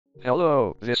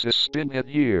Hello, this is Spinhead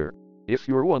here. If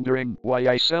you're wondering why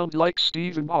I sound like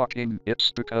Stephen Hawking,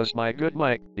 it's because my good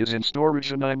mic is in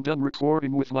storage and I'm done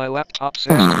recording with my laptop's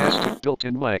fantastic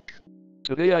built-in mic.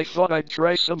 Today I thought I'd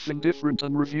try something different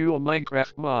and review a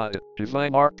Minecraft mod,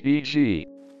 Divine RPG.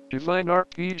 Divine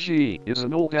RPG is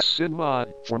an old sim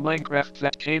mod for Minecraft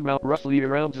that came out roughly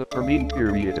around the Permian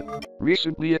period.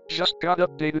 Recently it just got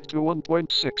updated to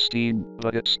 1.16,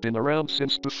 but it's been around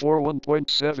since before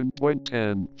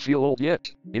 1.7.10. Feel old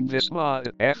yet? In this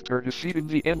mod, after defeating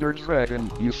the Ender Dragon,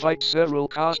 you fight several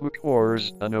cosmic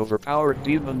horrors and overpowered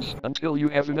demons until you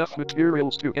have enough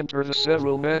materials to enter the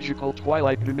several magical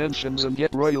twilight dimensions and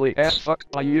get royally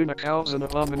ass-fucked by unicows and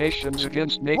abominations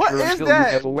against nature until you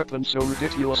have a weapon so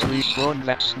ridiculously strong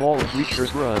that small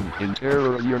creatures run in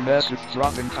terror of your massive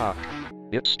dropping cock.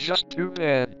 It's just too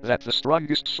bad that the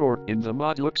strongest sword in the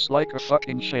mod looks like a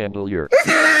fucking chandelier.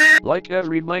 Like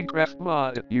every Minecraft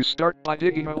mod, you start by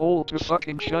digging a hole to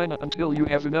fucking China until you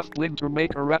have enough glint to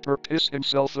make a rapper piss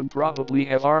himself and probably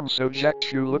have arms so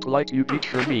jacked you look like you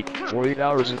eat your meat for 8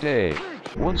 hours a day.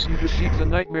 Once you defeat the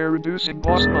nightmare-reducing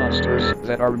boss monsters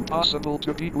that are impossible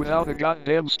to beat without a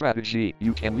goddamn strategy,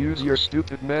 you can use your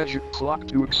stupid magic clock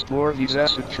to explore these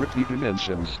acid-trippy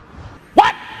dimensions.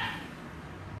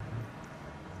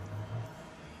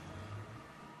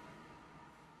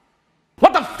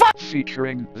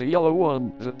 Featuring the yellow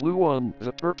one, the blue one,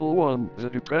 the purple one, the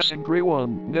depressing grey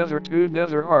one, Nether 2,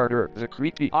 Nether Harder, the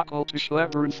creepy occultish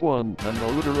labyrinth one, and the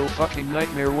literal fucking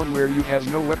nightmare one where you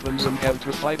have no weapons and have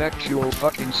to fight actual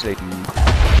fucking Satan.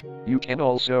 You can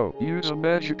also use a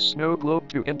magic snow globe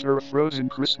to enter a frozen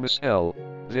Christmas hell.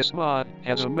 This mod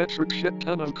has a metric shit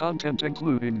ton of content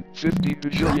including 50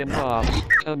 bajillion mobs,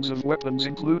 tons of weapons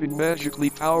including magically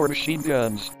powered machine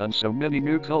guns, and so many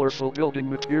new colorful building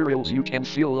materials you can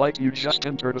feel like you just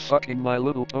entered a fucking My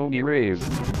Little Pony rave.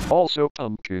 Also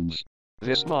pumpkins.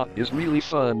 This mod is really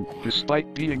fun,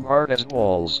 despite being hard as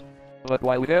walls. But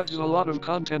while it adds a lot of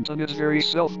content and is very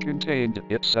self-contained,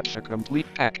 it's such a complete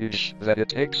package that it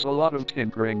takes a lot of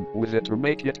tinkering with it to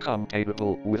make it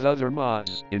compatible with other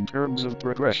mods in terms of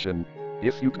progression.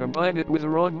 If you combine it with the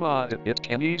wrong mod, it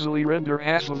can easily render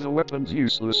half of the weapons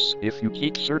useless if you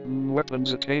keep certain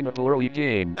weapons attainable early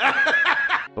game.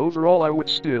 Overall I would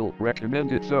still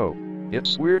recommend it though.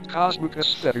 Its weird cosmic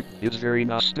aesthetic is very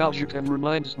nostalgic and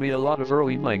reminds me a lot of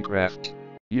early Minecraft.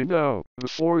 You know,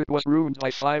 before it was ruined by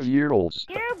 5-year-olds.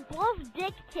 You're both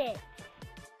dick tits.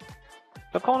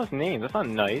 Stop calling us names, that's not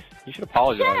nice. You should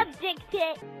apologize. Shut up, dick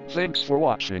tit! Thanks for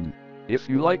watching. If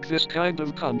you like this kind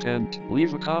of content,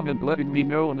 leave a comment letting me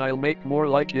know and I'll make more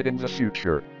like it in the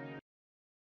future.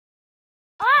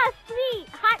 Ah, sweet!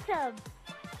 Hot tub!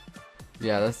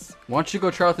 Yeah, that's... Why don't you go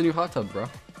try out the new hot tub, bro?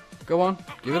 Go on,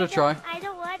 give it a try. I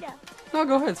don't wanna. No,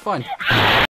 go ahead, it's fine.